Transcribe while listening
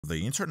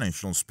The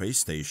International Space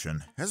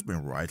Station has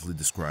been rightly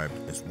described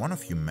as one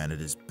of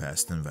humanity's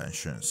best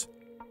inventions.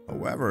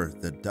 However,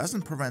 that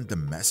doesn't prevent the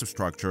massive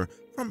structure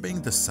from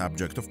being the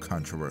subject of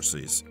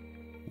controversies.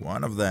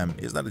 One of them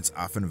is that it's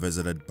often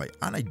visited by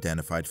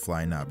unidentified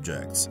flying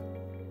objects.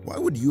 Why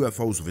would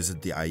UFOs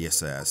visit the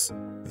ISS?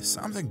 Is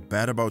something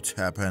bad about to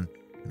happen?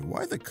 And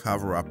why the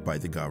cover-up by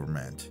the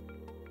government?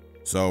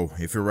 So,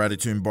 if you're ready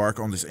to embark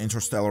on this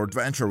interstellar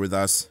adventure with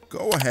us,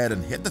 go ahead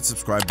and hit that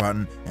subscribe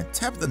button and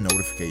tap the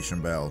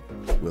notification bell.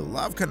 We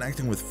love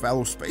connecting with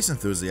fellow space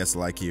enthusiasts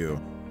like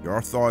you.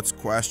 Your thoughts,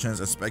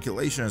 questions, and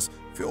speculations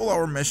fuel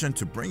our mission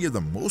to bring you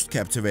the most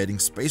captivating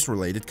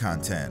space-related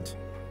content.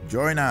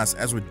 Join us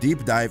as we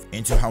deep dive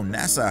into how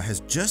NASA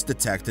has just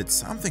detected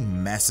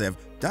something massive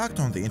docked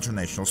on the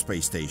International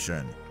Space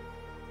Station.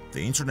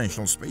 The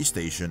International Space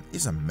Station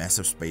is a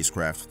massive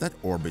spacecraft that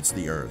orbits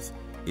the Earth.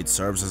 It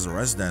serves as a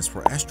residence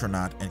for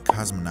astronaut and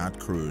cosmonaut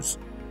crews.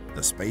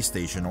 The space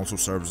station also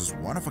serves as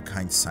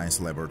one-of-a-kind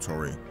science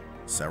laboratory.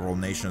 Several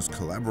nations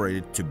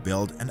collaborated to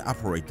build and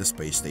operate the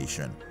space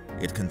station.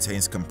 It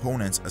contains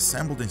components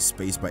assembled in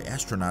space by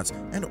astronauts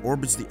and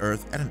orbits the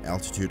Earth at an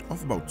altitude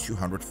of about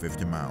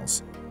 250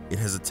 miles. It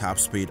has a top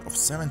speed of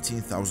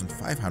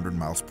 17,500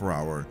 miles per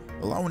hour,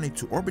 allowing it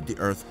to orbit the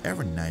Earth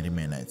every 90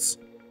 minutes.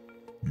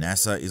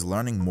 NASA is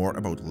learning more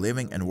about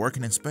living and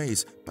working in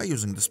space by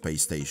using the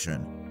space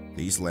station.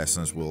 These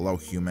lessons will allow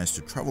humans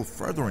to travel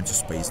further into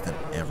space than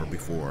ever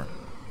before.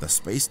 The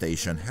space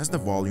station has the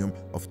volume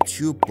of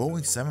 2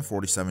 Boeing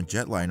 747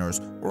 jetliners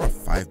or a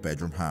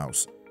 5-bedroom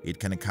house. It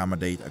can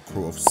accommodate a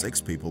crew of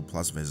 6 people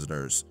plus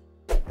visitors.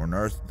 On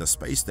Earth, the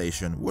space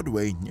station would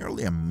weigh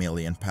nearly 1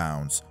 million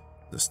pounds.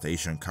 The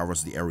station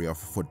covers the area of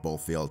a football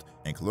field,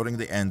 including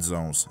the end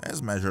zones,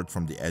 as measured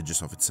from the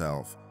edges of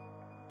itself.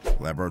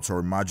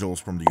 Laboratory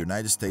modules from the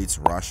United States,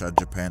 Russia,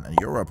 Japan, and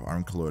Europe are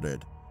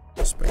included.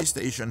 The space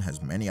station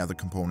has many other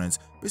components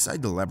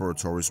beside the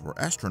laboratories where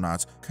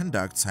astronauts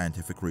conduct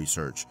scientific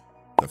research.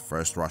 The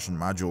first Russian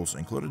modules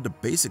included the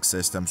basic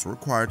systems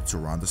required to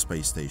run the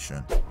space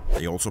station.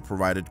 They also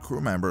provided crew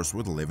members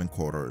with living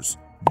quarters.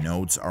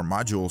 Nodes are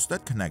modules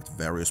that connect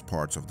various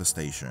parts of the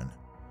station.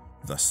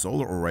 The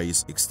solar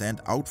arrays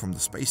extend out from the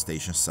space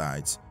station's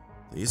sides.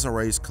 These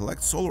arrays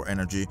collect solar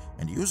energy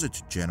and use it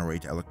to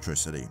generate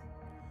electricity.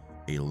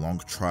 A long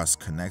truss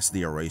connects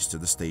the arrays to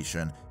the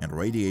station, and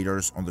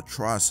radiators on the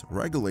truss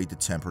regulate the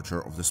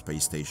temperature of the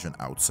space station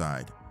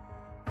outside.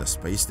 The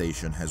space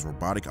station has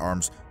robotic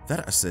arms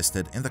that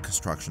assisted in the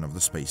construction of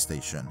the space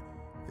station.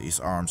 These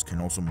arms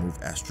can also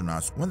move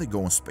astronauts when they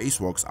go on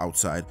spacewalks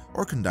outside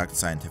or conduct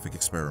scientific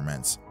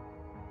experiments.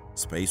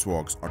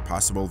 Spacewalks are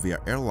possible via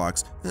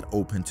airlocks that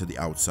open to the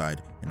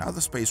outside, and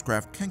other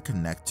spacecraft can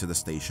connect to the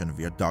station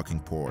via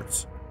docking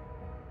ports.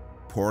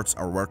 Ports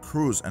are where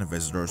crews and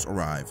visitors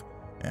arrive.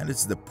 And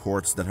it's the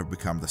ports that have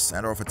become the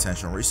center of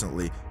attention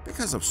recently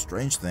because of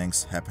strange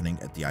things happening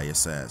at the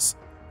ISS.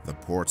 The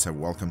ports have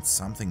welcomed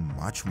something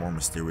much more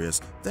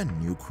mysterious than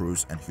new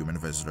crews and human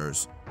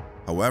visitors.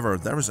 However,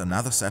 there is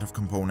another set of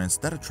components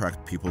that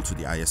attract people to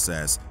the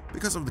ISS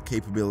because of the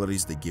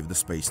capabilities they give the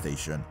space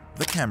station: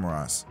 the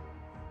cameras.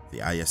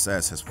 The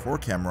ISS has 4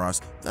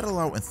 cameras that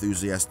allow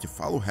enthusiasts to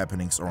follow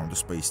happenings around the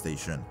space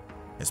station.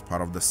 As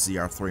part of the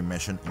CR-3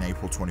 mission in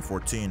April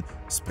 2014,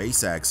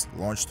 SpaceX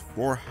launched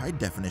 4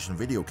 high-definition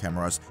video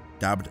cameras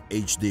dubbed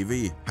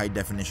HDV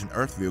High-Definition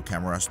Earth View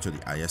cameras to the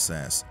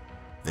ISS.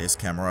 These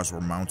cameras were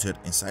mounted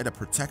inside a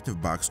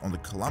protective box on the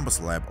Columbus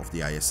lab of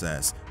the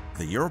ISS,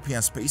 the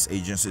European Space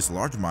Agency's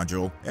large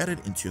module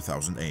added in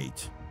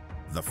 2008.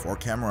 The 4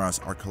 cameras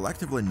are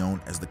collectively known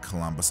as the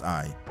Columbus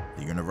Eye.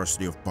 The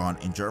University of Bonn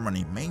in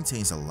Germany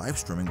maintains a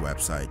live-streaming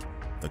website.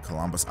 The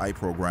Columbus Eye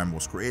program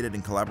was created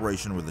in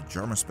collaboration with the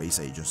German Space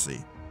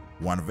Agency.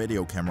 1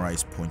 video camera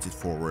is pointed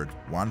forward,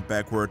 1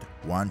 backward,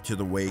 1 to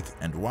the wake,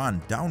 and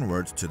 1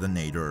 downward to the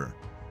nadir.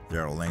 They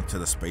are linked to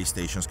the space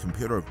station's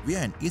computer via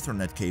an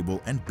Ethernet cable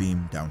and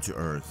beam down to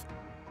Earth.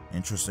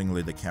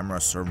 Interestingly, the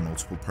cameras serve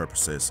multiple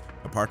purposes.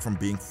 Apart from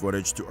being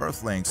footage to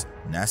Earth links,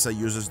 NASA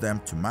uses them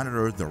to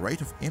monitor the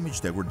rate of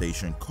image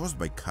degradation caused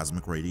by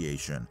cosmic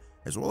radiation,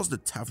 as well as the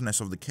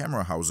toughness of the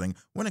camera housing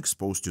when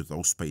exposed to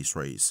those space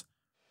rays.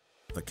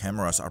 The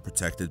cameras are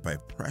protected by a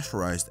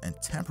pressurized and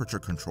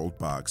temperature-controlled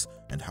box,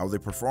 and how they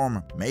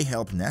perform may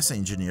help NASA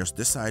engineers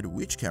decide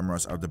which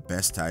cameras are the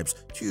best types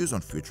to use on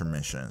future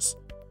missions.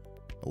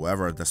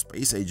 However, the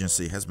space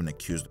agency has been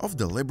accused of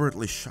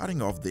deliberately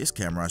shutting off these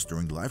cameras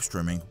during live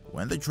streaming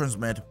when they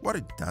transmit what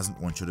it doesn't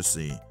want you to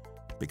see.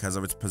 Because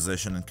of its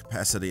position and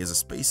capacity as a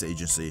space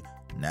agency,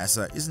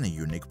 NASA is in a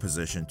unique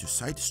position to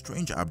sight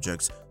strange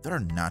objects that are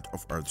not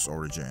of Earth's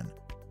origin.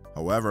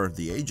 However,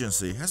 the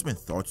agency has been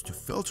thought to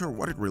filter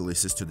what it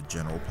releases to the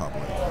general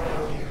public.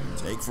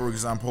 Take, for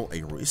example,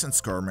 a recent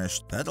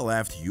skirmish that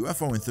left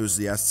UFO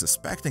enthusiasts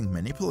suspecting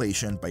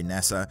manipulation by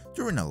NASA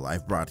during a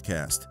live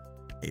broadcast.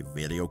 A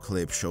video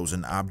clip shows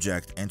an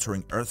object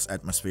entering Earth's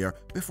atmosphere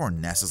before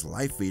NASA's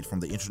live feed from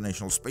the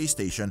International Space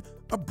Station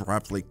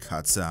abruptly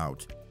cuts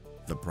out.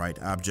 The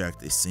bright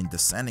object is seen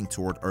descending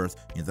toward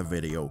Earth in the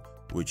video,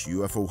 which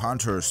UFO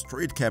hunter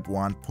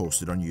StreetCap1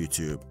 posted on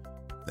YouTube.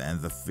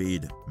 Then the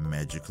feed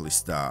magically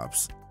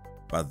stops.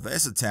 But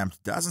this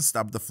attempt doesn't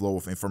stop the flow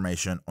of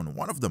information on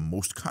one of the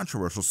most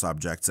controversial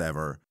subjects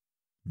ever.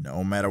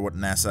 No matter what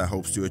NASA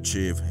hopes to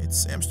achieve, it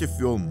seems to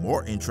fuel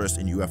more interest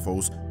in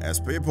UFOs as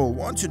people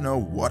want to know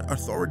what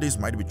authorities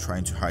might be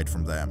trying to hide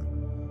from them.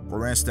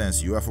 For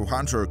instance, UFO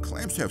Hunter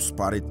claims to have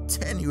spotted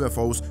 10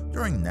 UFOs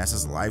during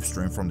NASA's live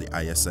stream from the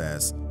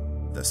ISS.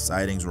 The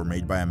sightings were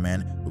made by a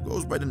man who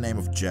goes by the name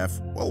of Jeff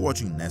while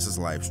watching NASA's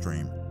live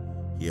stream.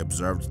 He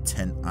observed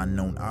 10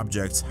 unknown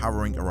objects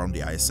hovering around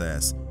the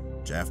ISS.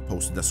 Jeff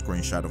posted a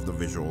screenshot of the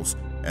visuals.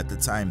 At the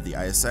time, the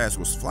ISS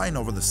was flying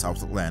over the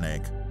South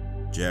Atlantic.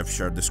 Jeff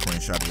shared the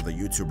screenshot with a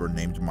YouTuber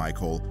named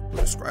Michael, who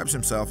describes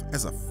himself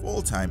as a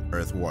full-time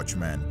Earth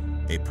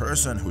watchman, a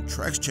person who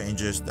tracks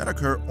changes that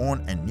occur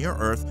on and near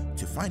Earth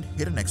to find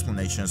hidden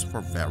explanations for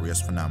various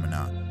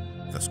phenomena.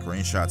 The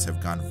screenshots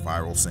have gone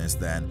viral since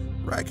then,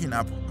 racking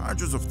up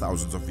hundreds of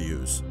thousands of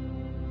views.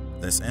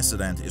 This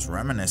incident is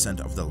reminiscent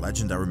of the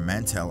legendary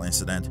Mantell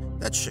incident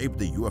that shaped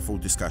the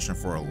UFO discussion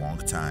for a long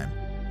time.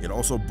 It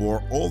also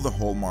bore all the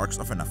hallmarks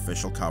of an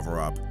official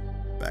cover-up.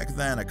 Back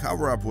then, a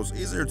cover-up was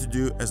easier to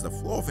do as the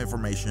flow of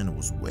information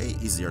was way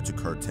easier to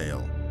curtail.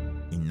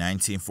 In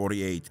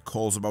 1948,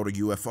 calls about a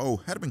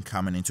UFO had been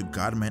coming into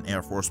Godman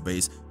Air Force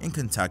Base in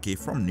Kentucky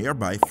from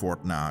nearby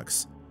Fort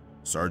Knox.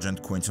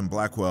 Sergeant Quinton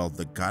Blackwell,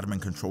 the Godman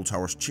Control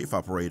Tower's chief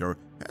operator,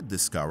 had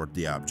discovered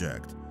the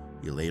object.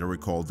 He later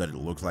recalled that it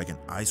looked like an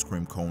ice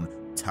cream cone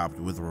topped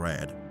with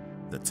red.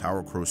 The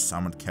tower crew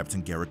summoned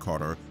Captain Gary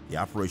Carter, the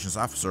operations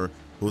officer,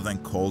 who then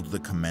called the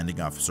commanding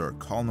officer,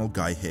 Colonel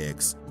Guy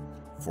Hicks.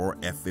 4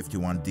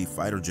 F-51D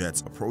fighter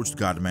jets approached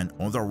Godman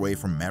on their way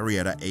from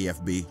Marietta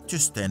AFB to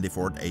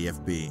Standiford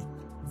AFB.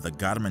 The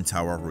Godman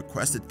Tower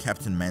requested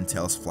Captain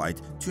Mantell's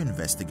flight to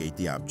investigate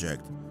the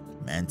object.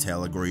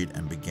 Mantell agreed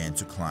and began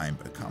to climb,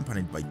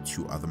 accompanied by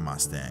 2 other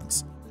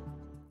Mustangs.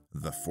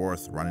 The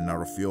 4th, running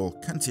out of fuel,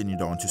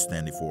 continued on to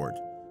Standiford.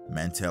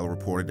 Mantell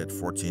reported at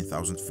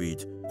 14,000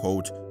 feet,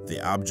 quote,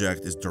 "The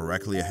object is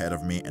directly ahead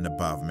of me and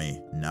above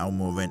me, now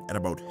moving at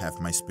about half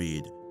my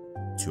speed."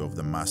 2 of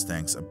the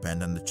Mustangs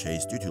abandoned the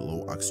chase due to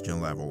low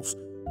oxygen levels.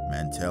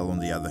 Mantell, on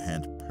the other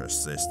hand,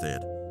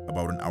 persisted.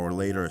 About an hour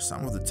later,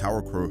 some of the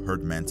tower crew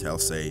heard Mantell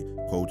say,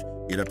 quote,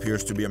 "It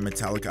appears to be a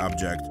metallic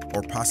object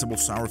or possible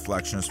sound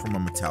reflections from a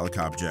metallic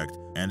object,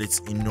 and it's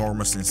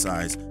enormous in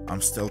size.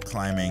 I'm still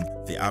climbing.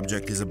 The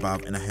object is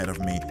above and ahead of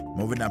me,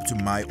 moving up to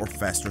my or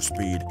faster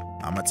speed.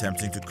 I'm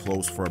attempting to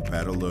close for a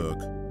better look."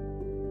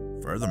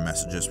 Further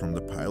messages from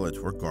the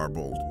pilot were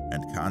garbled,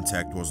 and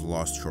contact was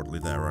lost shortly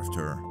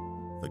thereafter.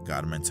 The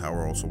Godman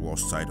Tower also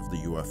lost sight of the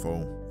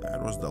UFO.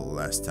 That was the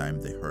last time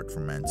they heard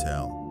from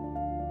Mantell.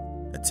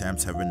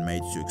 Attempts have been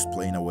made to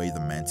explain away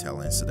the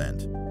Mantell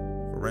incident.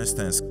 For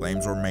instance,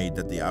 claims were made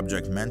that the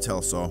object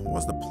Mantell saw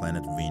was the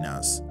planet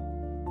Venus.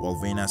 While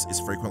Venus is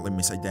frequently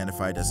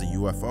misidentified as a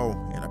UFO,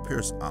 it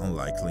appears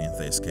unlikely in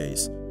this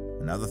case.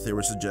 Another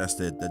theory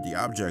suggested that the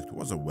object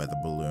was a weather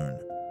balloon.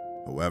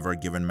 However,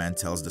 given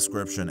Mantell's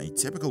description, a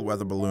typical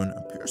weather balloon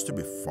appears to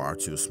be far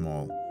too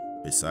small.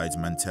 Besides,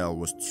 Mantell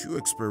was too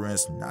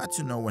experienced not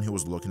to know when he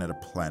was looking at a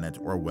planet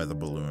or a weather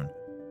balloon.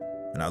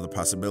 Another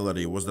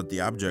possibility was that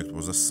the object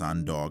was a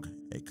sun dog,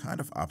 a kind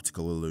of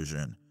optical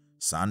illusion.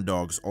 Sun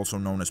dogs, also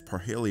known as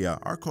parhelia,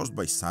 are caused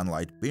by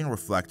sunlight being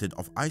reflected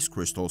off ice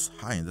crystals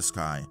high in the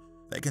sky.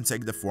 They can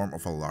take the form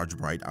of a large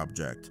bright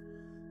object.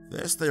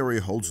 This theory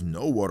holds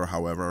no water,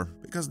 however,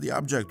 because the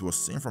object was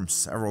seen from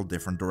several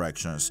different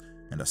directions,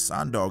 and a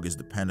sun dog is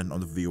dependent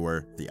on the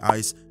viewer, the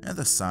ice, and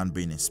the sun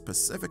being in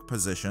specific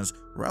positions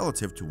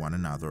relative to one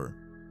another.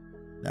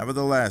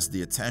 Nevertheless,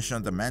 the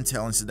attention the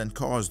Mantell incident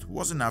caused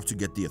was enough to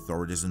get the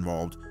authorities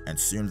involved, and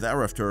soon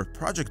thereafter,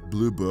 Project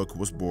Blue Book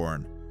was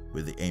born.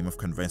 With the aim of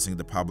convincing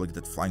the public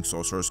that flying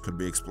saucers could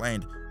be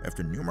explained,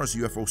 after numerous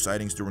UFO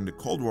sightings during the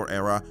Cold War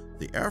era,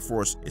 the Air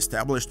Force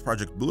established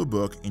Project Blue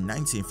Book in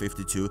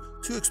 1952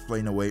 to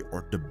explain away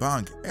or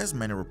debunk as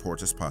many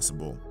reports as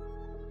possible.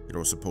 It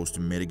was supposed to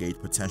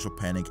mitigate potential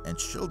panic and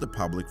shield the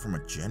public from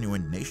a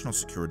genuine national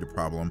security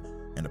problem,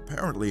 and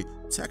apparently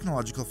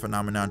technological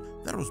phenomenon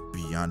that was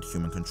beyond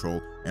human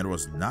control and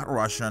was not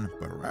Russian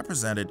but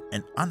represented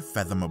an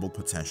unfathomable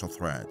potential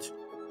threat.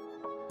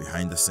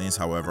 Behind the scenes,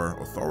 however,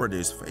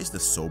 authorities faced a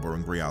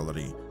sobering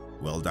reality.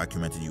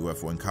 Well-documented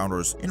UFO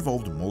encounters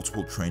involved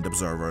multiple trained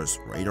observers,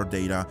 radar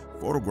data,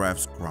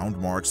 photographs, ground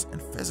marks,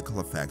 and physical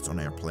effects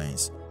on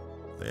airplanes.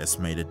 This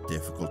made it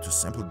difficult to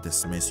simply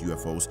dismiss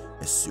UFOs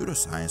as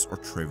pseudoscience or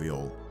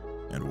trivial.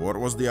 And what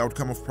was the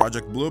outcome of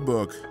Project Blue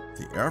Book?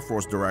 The Air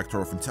Force Director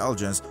of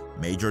Intelligence,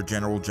 Major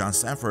General John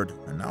Sanford,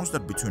 announced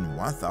that between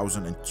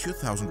 1,000 and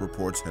 2,000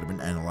 reports had been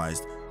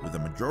analyzed, with the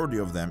majority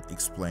of them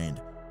explained.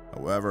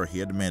 However,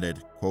 he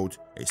admitted, quote,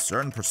 "A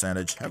certain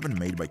percentage have been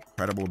made by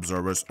credible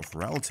observers of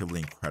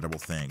relatively incredible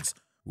things.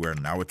 We are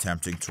now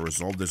attempting to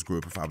resolve this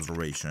group of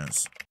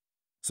observations."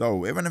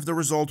 So, even if the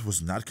result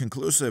was not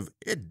conclusive,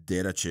 it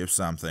did achieve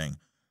something.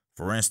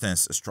 For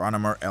instance,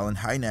 astronomer Alan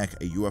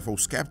Hynek, a UFO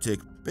skeptic,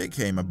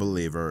 became a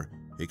believer.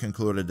 He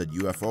concluded that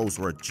UFOs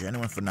were a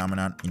genuine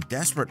phenomenon in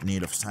desperate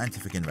need of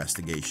scientific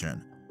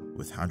investigation.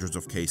 With hundreds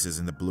of cases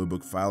in the Blue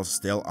Book files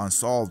still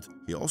unsolved,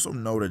 he also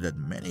noted that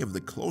many of the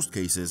closed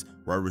cases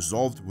were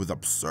resolved with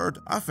absurd,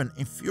 often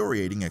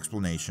infuriating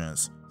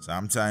explanations,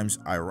 sometimes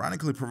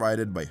ironically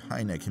provided by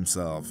Hynek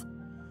himself.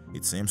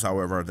 It seems,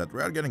 however, that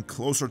we are getting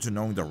closer to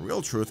knowing the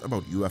real truth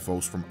about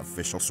UFOs from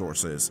official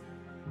sources.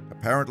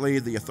 Apparently,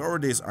 the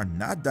authorities are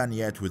not done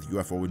yet with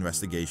UFO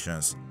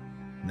investigations.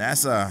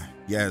 NASA,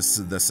 yes,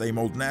 the same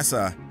old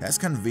NASA, has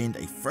convened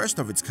a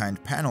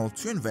first-of-its-kind panel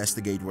to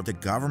investigate what the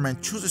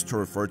government chooses to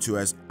refer to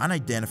as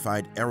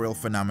unidentified aerial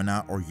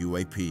phenomena or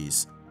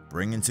UAPs.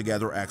 Bringing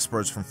together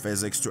experts from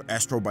physics to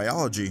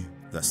astrobiology,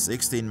 the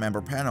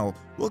 16-member panel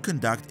will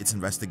conduct its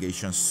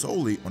investigation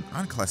solely on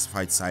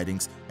unclassified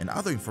sightings and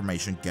other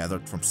information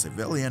gathered from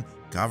civilian,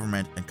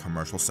 government, and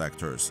commercial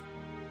sectors.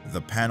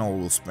 The panel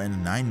will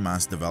spend 9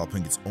 months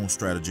developing its own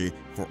strategy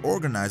for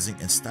organizing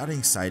and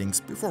studying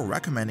sightings before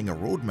recommending a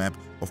roadmap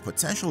of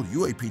potential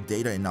UAP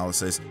data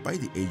analysis by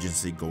the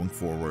agency going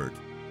forward.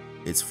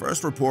 Its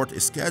first report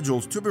is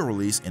scheduled to be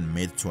released in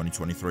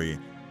mid-2023,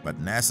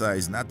 but NASA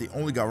is not the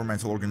only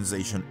governmental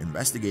organization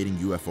investigating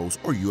UFOs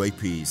or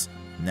UAPs.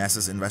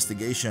 NASA's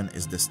investigation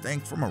is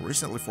distinct from a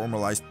recently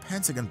formalized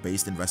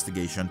Pentagon-based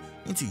investigation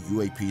into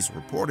UAPs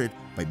reported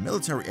by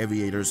military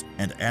aviators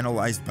and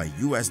analyzed by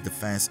US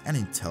defense and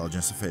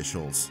intelligence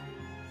officials.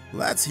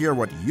 Let's hear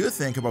what you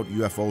think about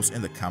UFOs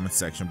in the comment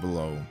section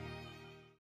below.